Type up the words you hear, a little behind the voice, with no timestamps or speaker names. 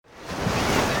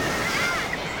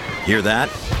Hear that?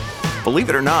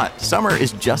 Believe it or not, summer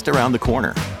is just around the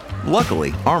corner.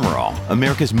 Luckily, Armor All,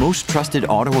 America's most trusted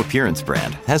auto appearance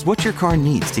brand, has what your car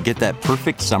needs to get that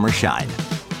perfect summer shine.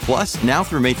 Plus, now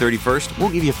through May 31st, we'll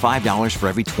give you $5 for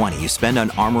every $20 you spend on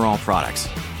Armor All products.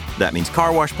 That means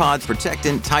car wash pods,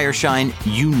 protectant, tire shine,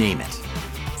 you name it.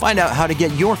 Find out how to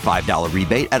get your $5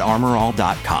 rebate at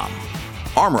armorall.com.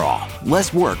 Armor All,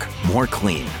 less work, more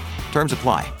clean. Terms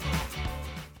apply.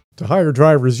 To hire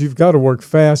drivers, you've got to work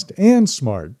fast and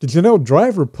smart. Did you know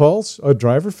Driver Pulse, a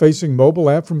driver-facing mobile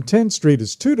app from 10th Street,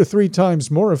 is 2 to 3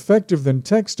 times more effective than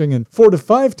texting and 4 to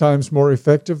 5 times more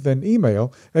effective than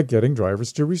email at getting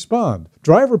drivers to respond?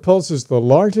 Driver Pulse is the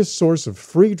largest source of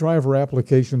free driver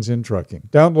applications in trucking,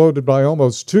 downloaded by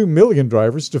almost 2 million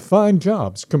drivers to find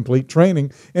jobs, complete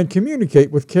training, and communicate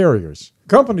with carriers.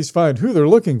 Companies find who they're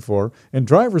looking for, and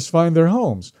drivers find their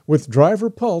homes with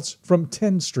Driver Pulse from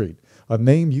 10th Street. A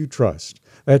name you trust.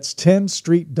 That's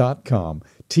 10street.com.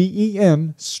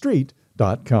 TEN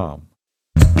street.com.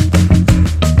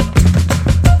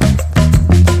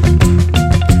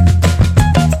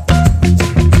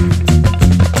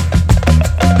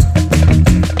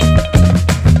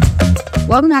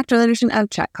 Welcome back to another edition of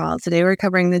Check Call. Today we're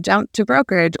covering the jump to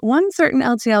brokerage one certain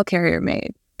LTL carrier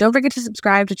made. Don't forget to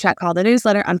subscribe to Check Call, the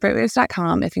newsletter on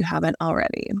freightwaves.com if you haven't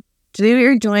already. Today we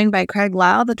are joined by Craig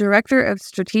Lau, the Director of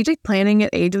Strategic Planning at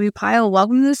A.W. Pyle.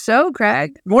 Welcome to the show,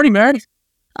 Craig. Good morning, Mary.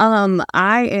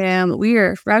 We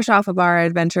are fresh off of our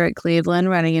adventure at Cleveland,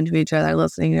 running into each other,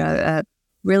 listening to a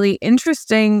really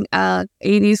interesting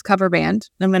 80s cover band.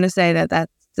 I'm going to say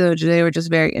they were just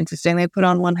very interesting. They put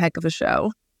on one heck of a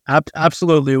show.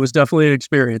 Absolutely. It was definitely an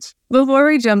experience. Before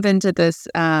we jump into this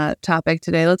topic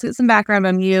today, let's get some background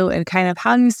on you and kind of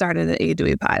how you started at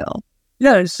A.W. Pyle.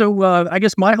 Yeah, so I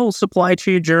guess my whole supply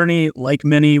chain journey, like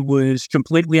many, was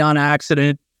completely on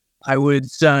accident. I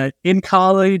was in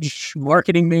college,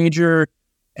 marketing major,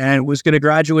 and was going to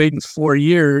graduate in 4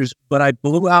 years, but I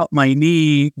blew out my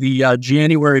knee the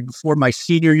January before my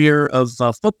senior year of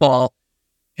football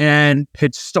and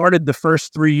had started the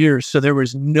first 3 years. So there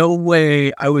was no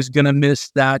way I was going to miss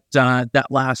that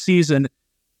last season.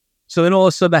 So then all of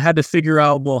a sudden I had to figure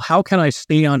out, well, how can I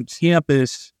stay on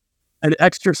campus an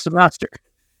extra semester?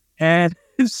 And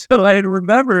so I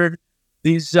remembered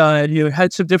these,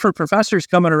 had some different professors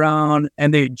coming around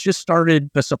and they just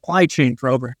started the supply chain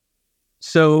program.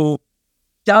 So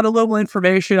got a little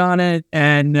information on it.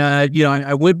 And,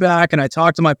 I went back and I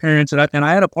talked to my parents and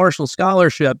I had a partial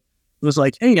scholarship. It was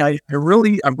like, hey, I'm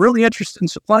really interested in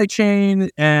supply chain,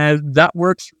 and that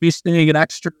works for me staying an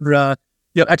extra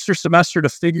semester to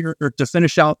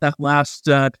finish out that last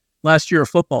year of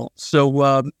football.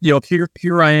 So,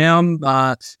 here I am,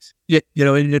 and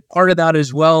part of that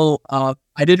as well,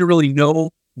 I didn't really know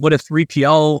what a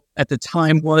 3PL at the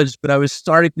time was, but I was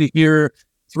starting to hear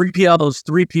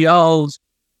 3PLs.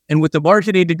 And with the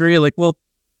marketing degree, like, well,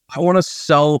 I want to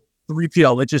sell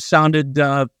 3PL. It just sounded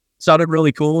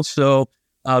really cool. So,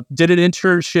 did an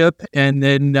internship. And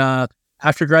then,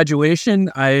 after graduation,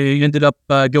 I ended up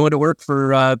going to work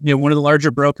for, one of the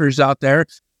larger brokers out there.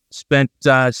 Spent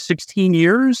 16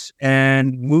 years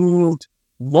and moved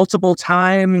multiple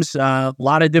times, a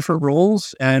lot of different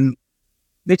roles, and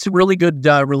made some really good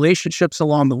relationships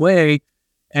along the way.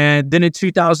 And then in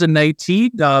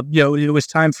 2019, it was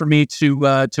time for me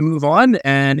to move on,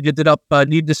 and ended up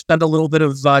needing to spend a little bit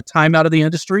of time out of the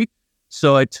industry.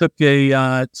 So I took a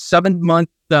 7-month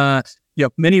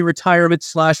mini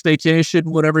retirement /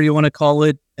 vacation, whatever you want to call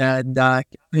it, and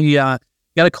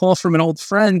got a call from an old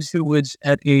friend who was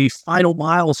at a final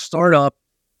mile startup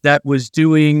that was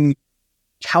doing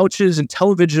couches and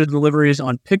television deliveries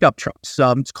on pickup trucks.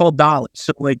 It's called Dolly.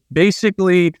 So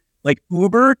basically like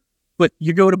Uber, but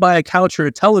you go to buy a couch or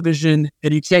a television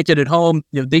and you can't get it home.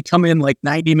 They come in like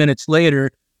 90 minutes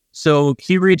later. So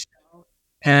he reached out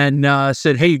and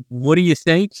said, hey, what do you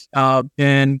think?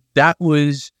 And that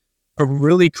was a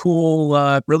really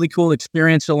cool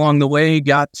experience along the way.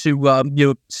 Got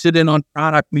to, sit in on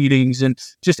product meetings and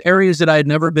just areas that I had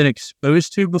never been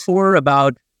exposed to before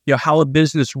about, how a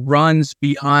business runs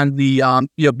beyond the A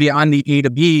to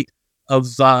B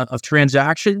of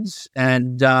transactions.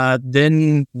 And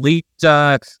then late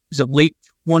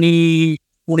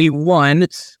 2021,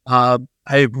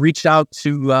 I reached out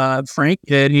to Frank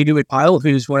at A.W. Pyle,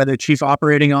 who's one of the chief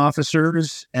operating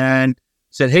officers, and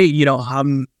said, hey,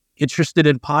 I'm interested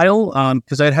in Pyle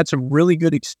because I'd had some really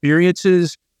good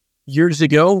experiences years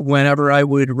ago. Whenever I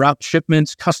would route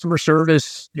shipments, customer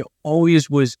service, always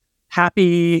was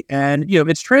happy. And,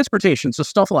 it's transportation, so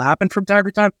stuff will happen from time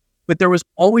to time, but there was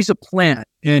always a plan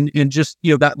and just,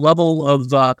 that level of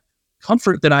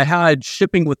comfort that I had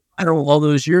shipping with Pile all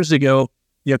those years ago,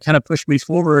 kind of pushed me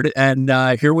forward. And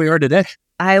here we are today.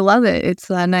 I love it. It's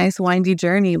a nice windy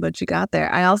journey, but you got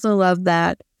there. I also love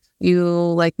that you,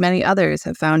 like many others,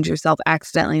 have found yourself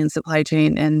accidentally in supply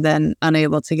chain and then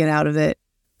unable to get out of it.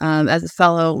 As a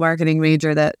fellow marketing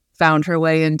major that found her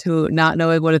way into not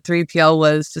knowing what a 3PL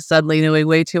was to suddenly knowing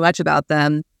way too much about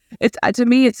them, it's to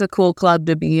me, it's a cool club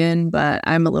to be in, but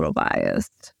I'm a little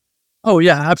biased. Oh,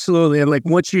 yeah, absolutely. And like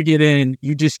once you get in,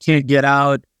 you just can't get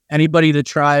out. Anybody that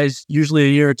tries, usually a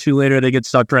year or two later, they get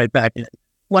sucked right back in.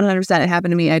 100%. It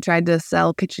happened to me. I tried to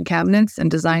sell kitchen cabinets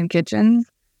and design kitchens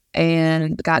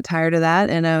and got tired of that.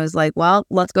 And I was like, well,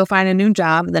 let's go find a new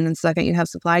job. Then in a second, you have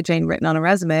supply chain written on a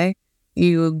resume.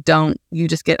 You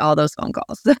just get all those phone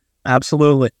calls.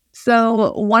 Absolutely.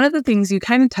 So one of the things you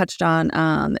kind of touched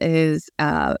on is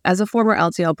as a former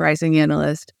LTL pricing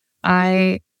analyst,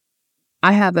 I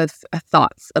have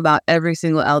thoughts about every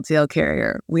single LTL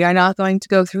carrier. We are not going to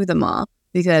go through them all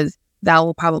because that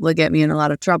will probably get me in a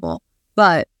lot of trouble.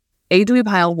 But A2E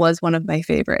Pile was one of my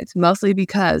favorites, mostly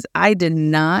because I did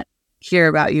not hear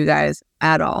about you guys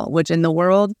at all, which in the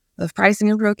world of pricing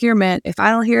and procurement, if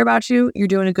I don't hear about you, you're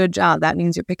doing a good job. That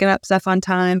means you're picking up stuff on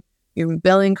time, you're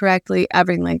billing correctly,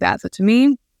 everything like that. So to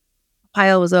me,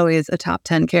 Pile was always a top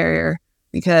 10 carrier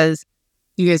because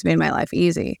you guys made my life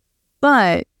easy.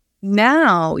 But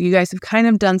now you guys have kind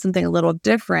of done something a little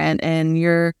different and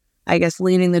you're, I guess,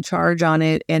 leading the charge on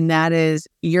it. And that is,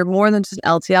 you're more than just an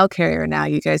LTL carrier now.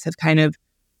 You guys have kind of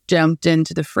jumped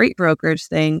into the freight brokerage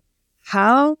thing.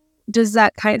 How does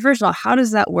that first of all, how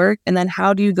does that work? And then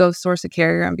how do you go source a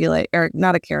carrier and be like, or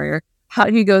not a carrier, how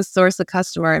do you go source a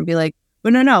customer and be like,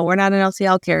 well, no, we're not an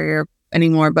LTL carrier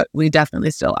anymore, but we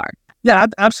definitely still are? Yeah,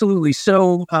 absolutely.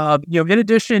 So, in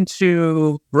addition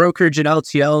to brokerage and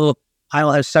LTL,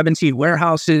 Pile has 17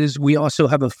 warehouses. We also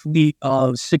have a fleet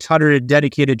of 600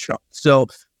 dedicated trucks. So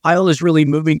Pile is really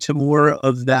moving to more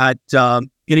of that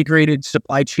integrated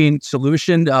supply chain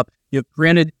solution.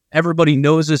 Granted, everybody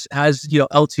knows us as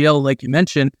LTL, like you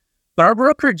mentioned, but our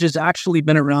brokerage has actually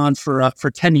been around for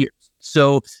 10 years.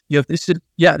 So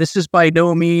this is by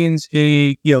no means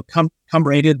a come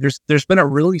rated. There's been a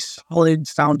really solid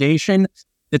foundation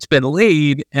that's been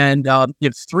laid, and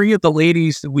three of the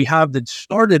ladies that we have that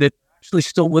started it actually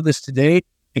still with us today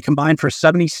and combined for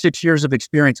 76 years of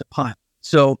experience at Pile.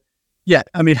 So,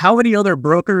 how many other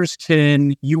brokers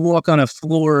can you walk on a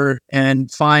floor and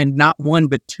find not one,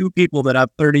 but two people that have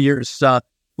 30 years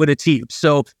with a team?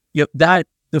 So, that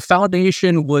the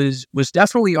foundation was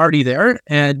definitely already there.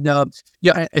 And I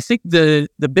think the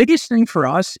biggest thing for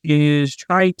us is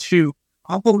try to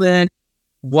complement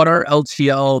what our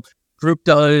LTL group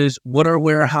does, what our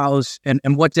warehouse and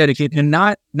what dedicated, and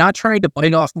not trying to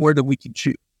bite off more than we can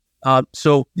chew.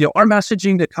 So our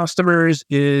messaging to customers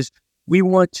is we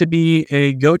want to be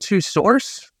a go-to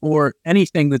source for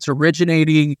anything that's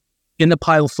originating in the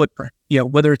Pile footprint.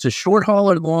 Whether it's a short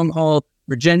haul or long haul,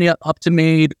 Virginia up to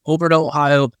Maine, over to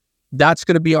Ohio, that's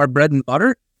going to be our bread and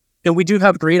butter. And we do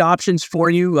have great options for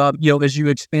you, as you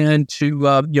expand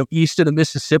to east of the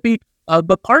Mississippi.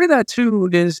 But part of that too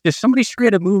is if somebody's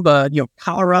trying to move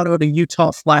Colorado to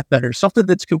Utah flatbed or something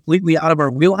that's completely out of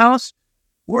our wheelhouse,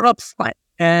 we're up front.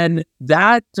 And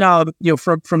that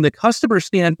from the customer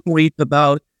standpoint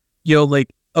about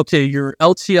okay, you're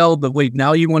LTL, but wait,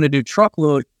 now you want to do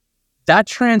truckload. That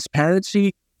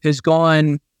transparency has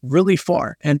gone really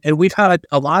far, and we've had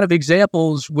a lot of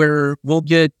examples where we'll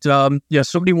get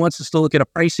somebody wants us to look at a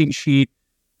pricing sheet,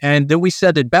 and then we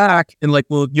send it back and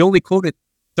well, you only quoted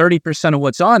 30% of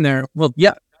what's on there. Well,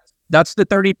 yeah, that's the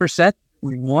 30%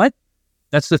 we want.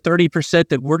 That's the 30%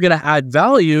 that we're going to add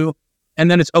value. And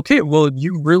then it's okay, well,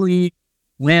 you really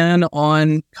plan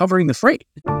on covering the freight.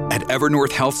 At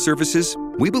Evernorth Health Services,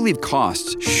 we believe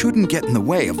costs shouldn't get in the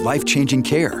way of life-changing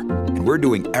care. And we're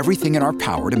doing everything in our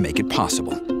power to make it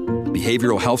possible.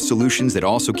 Behavioral health solutions that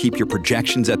also keep your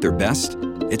projections at their best?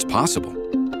 It's possible.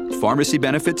 Pharmacy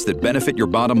benefits that benefit your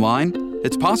bottom line?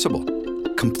 It's possible.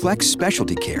 Complex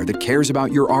specialty care that cares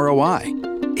about your ROI?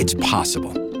 It's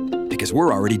possible. Because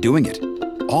we're already doing it.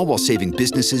 All while saving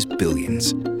businesses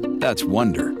billions. That's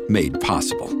Wonder made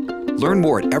possible. Learn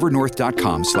more at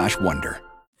evernorth.com/wonder.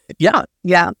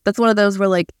 Yeah. That's one of those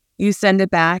where you send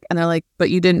it back and they're like, but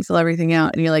you didn't fill everything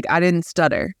out. And you're like, I didn't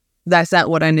stutter. That's not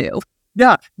what I knew.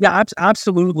 Yeah,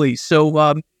 absolutely. So,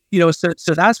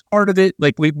 so that's part of it.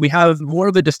 We have more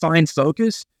of a defined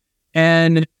focus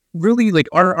and really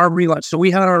our relaunch. So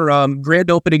we had our grand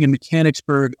opening in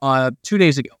Mechanicsburg 2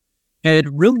 days ago.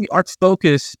 And really our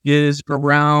focus is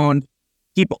around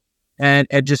people and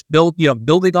just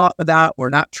building off of that. We're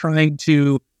not trying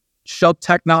to shove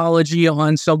technology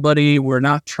on somebody. We're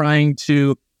not trying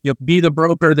to be the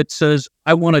broker that says,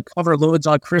 I want to cover loads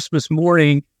on Christmas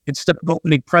morning instead of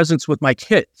opening presents with my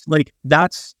kids. Like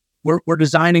we're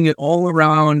designing it all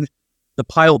around the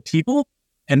pile of people.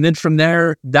 And then from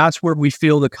there, that's where we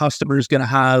feel the customer is going to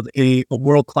have a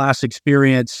world-class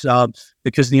experience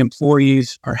because the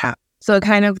employees are happy. So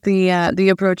kind of the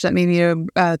approach that maybe a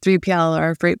 3PL or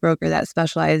a freight broker that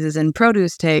specializes in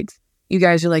produce takes, you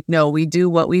guys are like, no, we do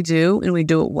what we do and we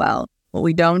do it well. What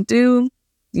we don't do,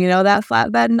 that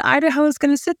flatbed in Idaho is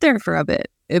going to sit there for a bit.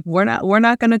 If we're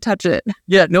not going to touch it.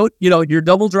 Yeah, no, your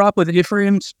double drop with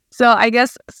A-frames. So I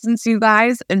guess since you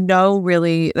guys know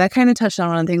really, that kind of touched on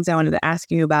one of the things I wanted to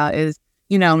ask you about is,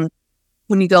 when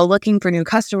you go looking for new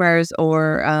customers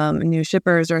or new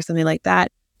shippers or something like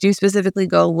that, do you specifically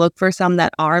go look for some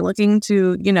that are looking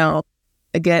to,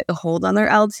 get a hold on their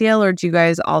LTL, or do you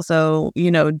guys also,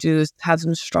 do have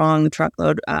some strong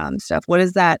truckload stuff? What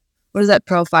is that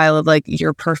profile of like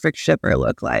your perfect shipper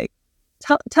look like?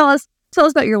 Tell us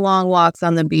about your long walks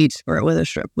on the beach with a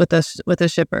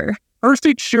shipper.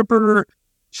 Perfect shipper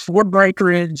for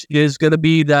brokerage is going to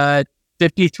be that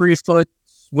 53-foot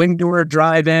swing door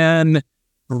drive-in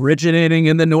originating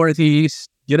in the Northeast.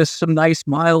 Get us some nice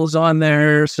miles on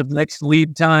there, some next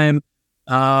lead time,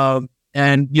 and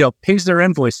pays their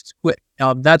invoices quick.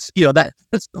 That's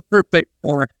the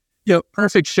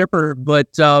perfect shipper.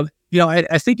 But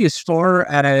I think as far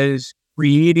as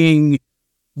creating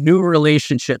new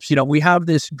relationships, we have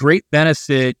this great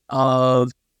benefit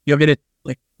of getting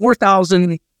like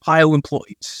 4,000 pile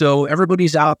employees. So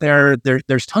everybody's out there.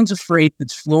 There's tons of freight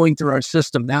that's flowing through our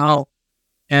system now,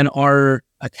 and our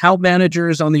account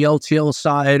managers on the LTL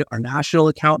side, our national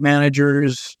account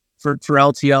managers for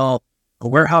LTL, a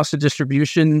warehouse and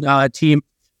distribution team,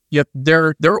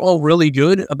 they're all really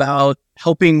good about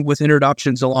helping with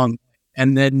introductions along.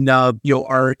 And then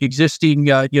our existing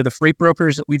the freight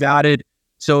brokers that we've added.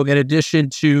 So in addition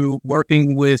to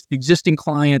working with existing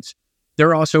clients,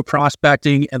 they're also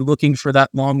prospecting and looking for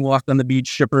that long walk on the beach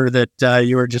shipper that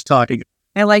you were just talking about.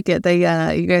 I like it.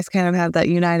 You guys kind of have that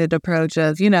united approach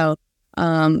of,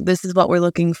 this is what we're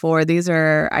looking for. These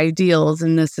are ideals,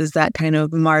 and this is that kind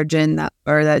of margin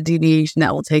that deviation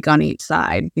that we'll take on each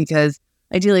side. Because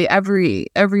ideally, every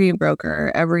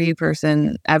broker, every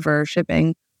person ever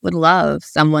shipping would love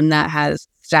someone that has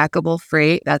stackable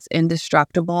freight that's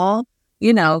indestructible.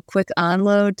 Quick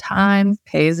unload time,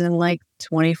 pays in like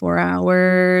 24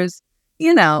 hours.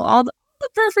 All the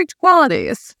perfect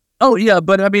qualities. Oh yeah,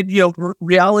 but I mean,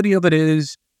 reality of it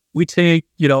is, we take,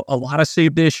 a lot of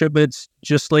same-day shipments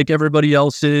just like everybody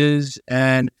else is,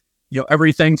 and,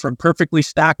 everything from perfectly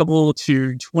stackable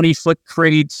to 20-foot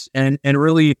crates and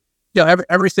really,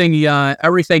 everything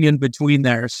in between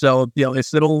there. So,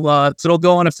 if it'll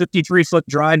go on a 53-foot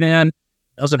drive-in,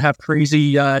 doesn't have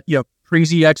crazy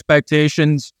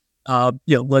expectations,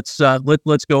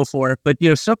 let's go for it. But,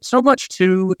 so much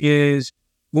too is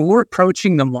when we're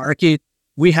approaching the market,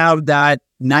 we have that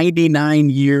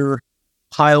 99-year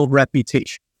pile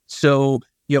reputation. So,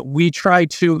 we try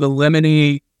to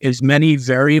eliminate as many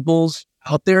variables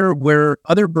out there where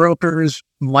other brokers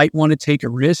might want to take a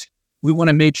risk. We want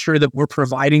to make sure that we're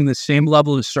providing the same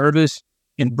level of service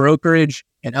in brokerage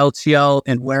and LTL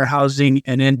and warehousing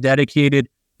and in dedicated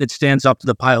that stands up to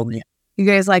the pile man. You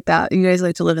guys like that. You guys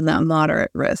like to live in that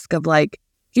moderate risk of like,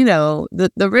 the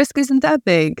risk isn't that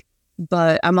big,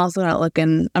 but I'm also not,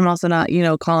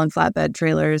 calling flatbed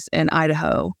trailers in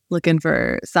Idaho looking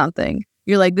for something.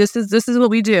 You're like, this is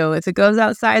what we do. If it goes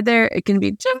outside there, it can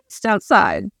be just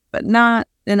outside, but not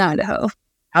in Idaho.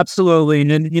 Absolutely.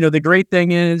 And the great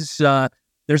thing is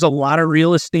there's a lot of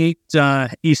real estate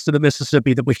east of the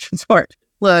Mississippi that we can target.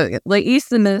 Look, like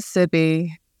east of the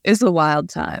Mississippi is a wild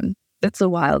time. It's a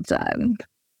wild time.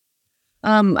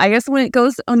 I guess when it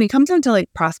comes down to like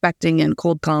prospecting and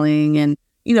cold calling and,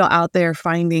 out there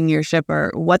finding your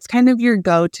shipper, what's kind of your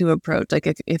go-to approach? Like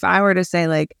if I were to say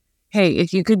like, hey,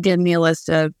 if you could give me a list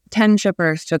of 10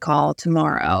 shippers to call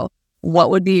tomorrow,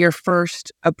 what would be your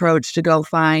first approach to go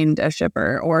find a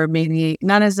shipper? Or maybe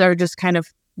not as they're just kind of,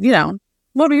 what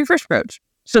would be your first approach?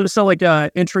 So like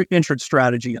entrance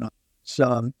strategy.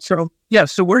 So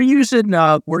we're using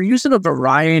a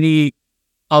variety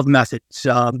of methods.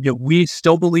 We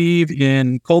still believe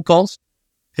in cold calls,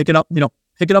 picking up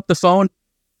the phone.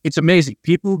 It's amazing.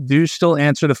 People do still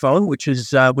answer the phone, which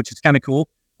is kind of cool.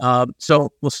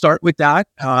 So we'll start with that.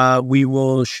 We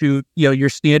will shoot, your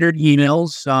standard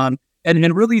emails.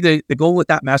 And really the goal with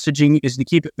that messaging is to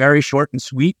keep it very short and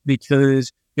sweet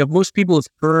because, most people have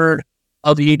heard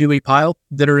of the A2A pile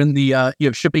that are in the,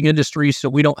 shipping industry. So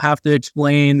we don't have to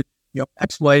explain,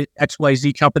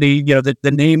 XYZ company.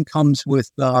 The name comes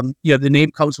with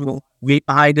weight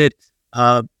behind it.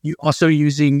 You also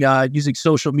using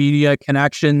social media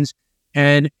connections,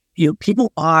 and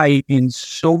people buy in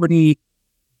so many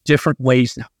different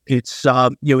ways now. It's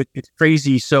it's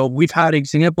crazy. So we've had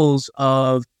examples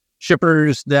of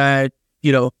shippers that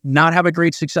not have a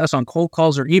great success on cold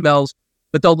calls or emails,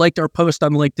 but they'll like our post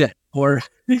on LinkedIn, or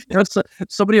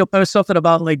somebody will post something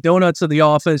about like donuts in the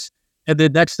office, and the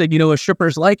next thing a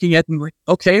shipper's liking it, and like,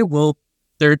 okay, well,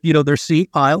 they're seeing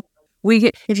pile.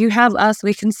 If you have us,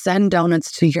 we can send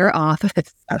donuts to your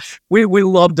office. We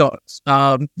love donuts.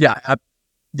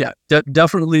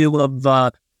 Definitely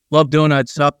love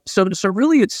donuts. So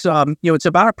really, it's it's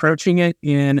about approaching it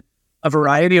in a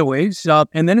variety of ways,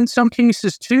 and then in some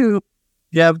cases too,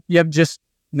 you have just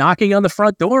knocking on the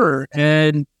front door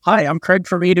and, hi, I'm Craig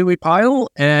from A2A Pile,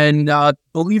 and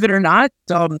believe it or not,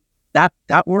 that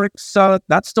works.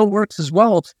 That still works as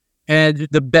well. And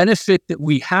the benefit that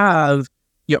we have,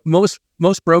 most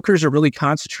brokers are really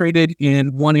concentrated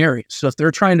in one area. So if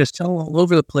they're trying to sell all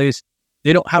over the place,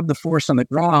 they don't have the force on the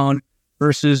ground.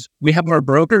 Versus we have our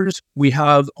brokers, we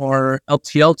have our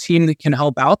LTL team that can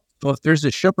help out. So if there's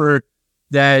a shipper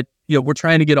that we're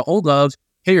trying to get a hold of,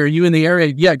 hey, are you in the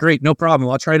area? Yeah, great, no problem.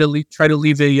 I'll try to leave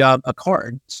a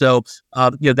card. So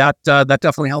that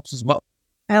definitely helps as well.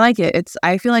 I like it.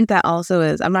 I feel like that also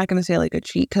is, I'm not going to say like a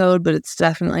cheat code, but it's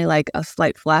definitely like a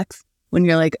slight flex when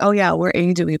you're like, oh yeah, we're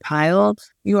A2A Pile.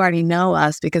 You already know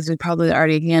us because we probably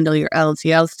already handle your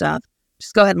LTL stuff.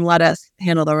 Just go ahead and let us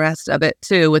handle the rest of it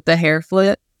too with the hair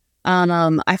flip.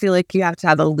 I feel like you have to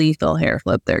have a lethal hair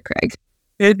flip there, Craig.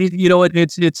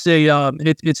 It's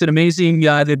an amazing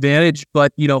advantage,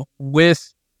 but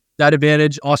with that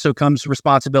advantage also comes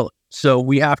responsibility. So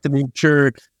we have to make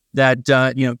sure that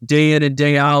day in and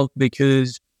day out,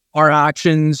 because our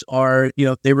actions are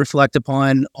they reflect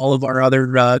upon all of our other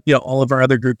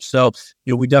groups. So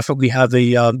we definitely have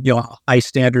a high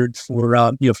standard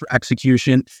for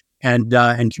execution and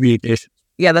communication.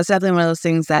 Yeah, that's definitely one of those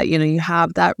things that you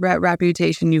have that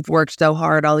reputation. You've worked so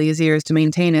hard all these years to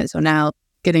maintain it. So now,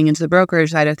 getting into the brokerage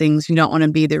side of things, you don't want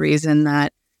to be the reason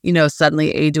that,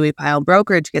 suddenly A2A Pile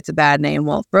brokerage gets a bad name.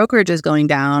 Well, if brokerage is going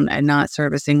down and not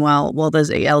servicing well, does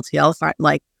a LTL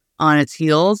fight on its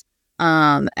heels?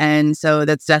 And so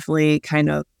that's definitely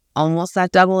kind of almost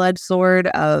that double-edged sword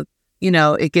of,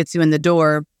 it gets you in the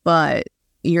door, but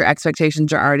your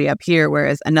expectations are already up here.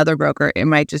 Whereas another broker, it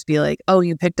might just be like, oh,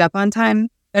 you picked up on time.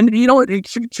 And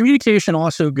communication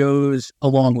also goes a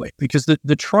long way, because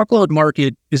the truckload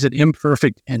market is an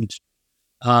imperfect engine.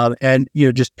 And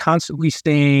just constantly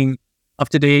staying up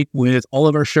to date with all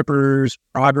of our shippers,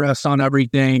 progress on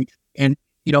everything. And,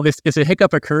 if a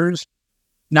hiccup occurs,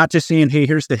 not just saying, hey,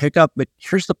 here's the hiccup, but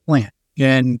here's the plan.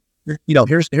 And,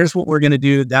 here's what we're going to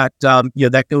do that,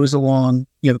 that goes along,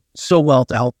 so well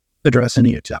to help address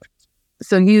any exceptions.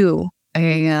 So you,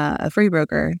 a free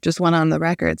broker, just went on the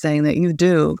record saying that you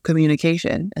do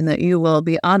communication and that you will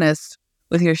be honest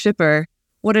with your shipper.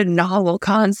 What a novel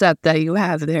concept that you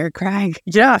have there, Craig.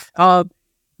 Yeah.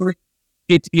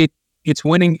 It's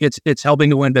winning. It's helping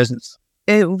to win business.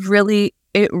 It really,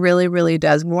 really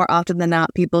does. More often than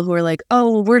not, people who are like,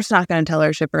 oh, we're just not going to tell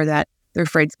our shipper that their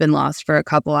freight's been lost for a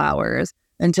couple hours,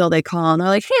 until they call and they're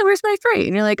like, hey, where's my freight?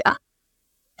 And you're like,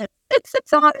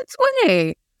 it's on its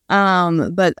way.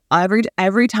 But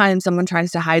every time someone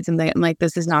tries to hide something, I'm like,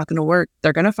 this is not going to work.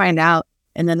 They're going to find out,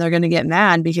 and then they're going to get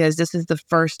mad because this is the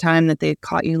first time that they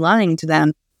caught you lying to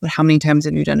them. But how many times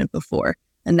have you done it before?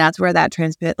 And that's where that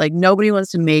nobody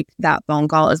wants to make that phone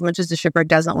call. As much as the shipper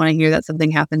doesn't want to hear that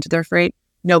something happened to their freight,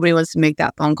 nobody wants to make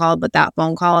that phone call. But that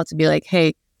phone call to be like,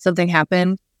 hey, something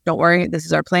happened. Don't worry. This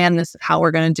is our plan. This is how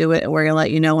we're going to do it. And we're going to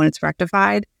let you know when it's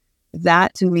rectified.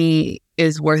 That to me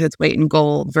is worth its weight in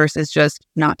gold versus just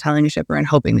not telling a shipper and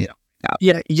hoping they don't find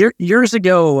out. Yeah. Years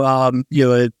ago,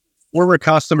 a former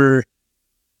customer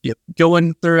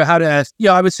going through how to,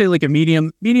 I would say like a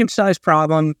medium-sized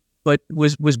problem, but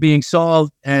was being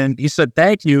solved. And he said,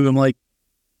 thank you. I'm like,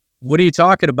 what are you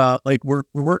talking about? Like, we're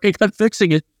working on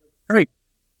fixing it. All right.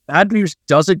 Bad news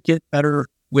doesn't get better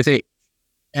with age.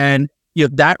 And,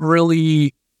 that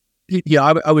really,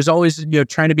 I was always,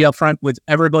 trying to be upfront with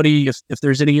everybody if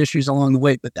there's any issues along the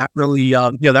way. But that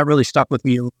really stuck with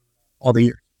me all the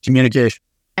years. Communication.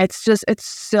 It's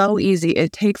so easy.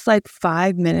 It takes like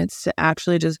 5 minutes to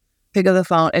actually just pick up the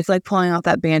phone. It's like pulling off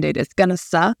that Band-Aid. It's going to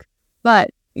suck,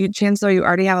 but chances are you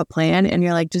already have a plan, and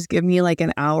you're like, just give me like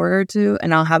an hour or two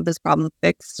and I'll have this problem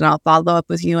fixed and I'll follow up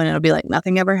with you, and it'll be like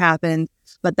nothing ever happened.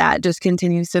 But that just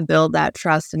continues to build that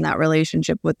trust and that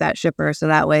relationship with that shipper. So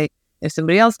that way, if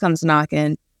somebody else comes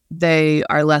knocking, they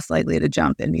are less likely to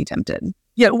jump and be tempted.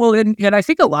 Yeah, well, and I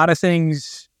think a lot of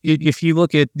things, if you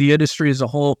look at the industry as a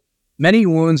whole, many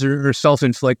wounds are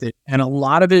self-inflicted, and a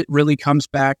lot of it really comes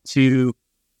back to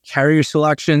carrier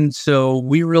selection. So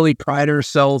we really pride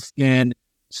ourselves in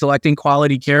selecting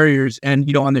quality carriers.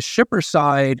 And, on the shipper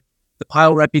side, the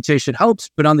Pile reputation helps,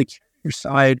 but on the carrier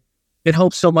side, it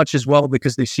helps so much as well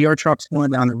because they see our trucks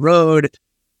going down the road.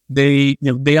 They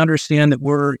understand that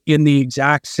we're in the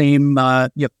exact same, thing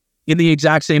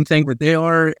that they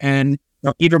are. And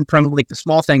even from like the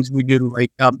small things we do,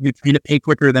 like we try to pay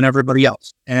quicker than everybody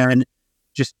else. And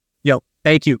just,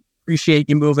 thank you. Appreciate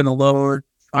you moving the load,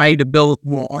 trying to build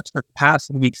more extra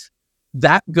capacity.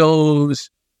 That goes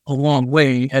a long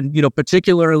way. And,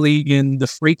 particularly in the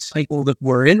freight cycle that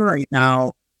we're in right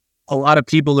now, a lot of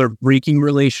people are breaking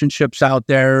relationships out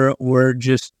there or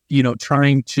just,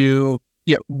 trying to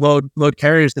load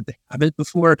carriers that they haven't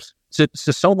before.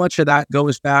 So much of that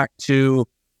goes back to,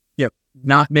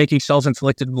 not making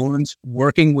self-inflicted wounds,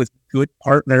 working with good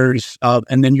partners,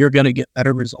 and then you're going to get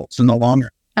better results in the long run.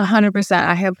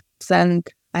 100%.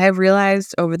 I have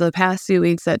realized over the past few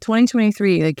weeks that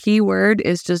 2023, the key word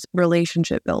is just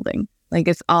relationship building. Like,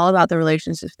 it's all about the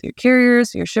relationships with your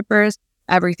carriers, your shippers,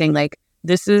 everything. Like,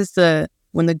 this is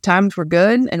when the times were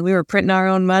good and we were printing our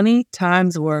own money,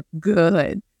 times were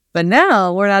good. But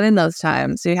now we're not in those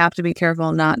times. So you have to be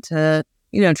careful not to,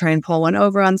 try and pull one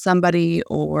over on somebody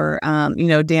or,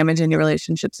 damage any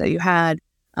relationships that you had.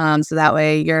 So that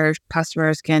way your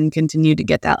customers can continue to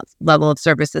get that level of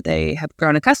service that they have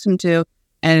grown accustomed to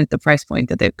and at the price point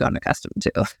that they've grown accustomed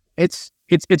to. It's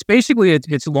basically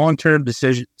it's long-term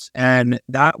decisions. And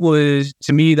that was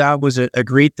a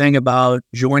great thing about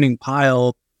joining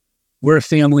Pile. We're a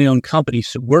family-owned company,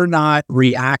 so we're not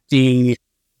reacting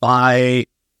by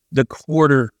the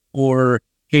quarter or,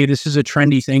 hey, this is a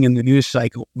trendy thing in the news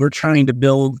cycle. We're trying to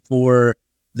build for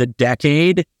the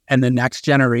decade and the next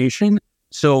generation.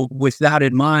 So with that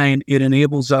in mind, it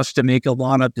enables us to make a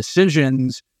lot of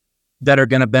decisions that are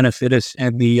going to benefit us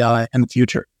in the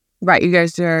future. Right. You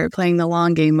guys are playing the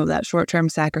long game of that short-term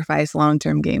sacrifice,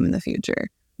 long-term game in the future,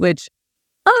 which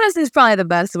honestly is probably the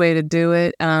best way to do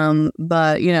it.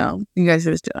 But, you guys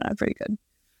are just doing it pretty good.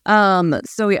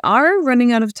 So we are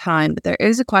running out of time, but there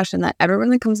is a question that everyone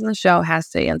that comes on the show has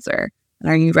to answer. And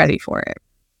are you ready for it?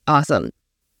 Awesome.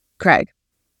 Craig,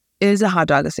 is a hot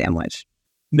dog a sandwich?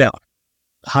 No.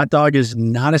 Hot dog is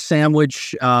not a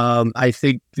sandwich. I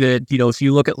think that, if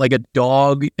you look at like a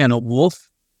dog and a wolf,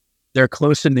 they're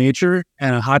close in nature,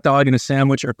 and a hot dog and a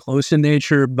sandwich are close in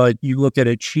nature. But you look at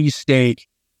a cheesesteak,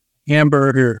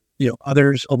 hamburger,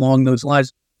 others along those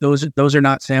lines, those are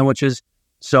not sandwiches.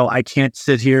 So I can't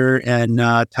sit here and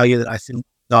tell you that I think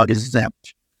dog is a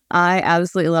sandwich. I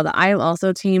absolutely love it. I am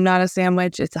also team not a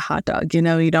sandwich. It's a hot dog.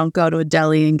 You don't go to a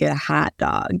deli and get a hot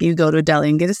dog. You go to a deli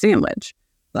and get a sandwich.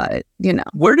 But,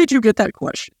 Where did you get that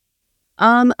question?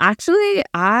 Actually,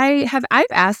 I've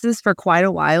asked this for quite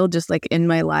a while, just like in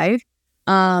my life.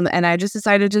 And I just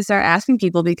decided to start asking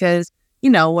people because,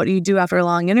 what do you do after a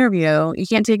long interview? You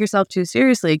can't take yourself too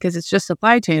seriously because it's just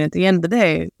supply chain. At the end of the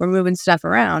day, we're moving stuff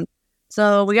around.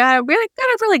 So we gotta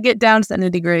really get down to the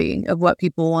nitty-gritty of what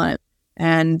people want.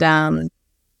 And,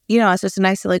 it's just a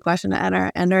nice, silly question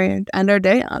to end our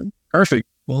day on. Perfect.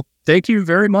 Well, thank you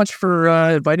very much for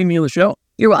inviting me to the show.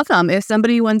 You're welcome. If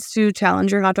somebody wants to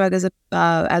challenge your hot dog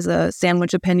as a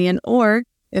sandwich opinion, or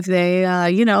if they,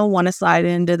 want to slide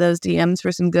into those DMs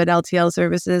for some good LTL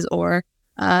services, or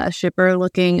a shipper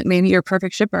maybe your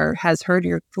perfect shipper has heard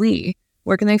your plea,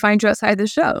 where can they find you outside the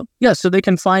show? Yeah, so they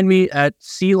can find me at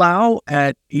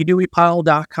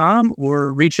clau@edeweypile.com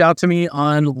or reach out to me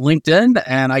on LinkedIn,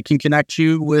 and I can connect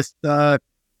you with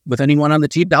anyone on the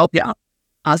team to help you out.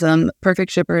 Awesome.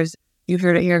 Perfect shippers. You've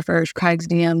heard it here first. Craig's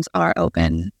DMs are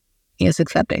open. He is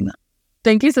accepting them.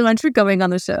 Thank you so much for coming on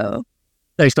the show.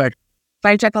 Thanks, Doug.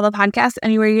 Find Check All the Podcasts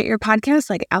anywhere you get your podcasts,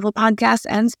 like Apple Podcasts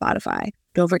and Spotify.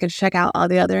 Don't forget to check out all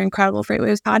the other incredible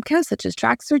FreightWaves podcasts, such as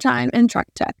Tracks for Time and Truck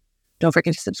Tech. Don't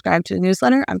forget to subscribe to the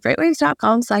newsletter on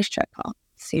freightwaves.com/checkcall.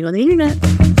 See you on the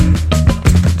internet.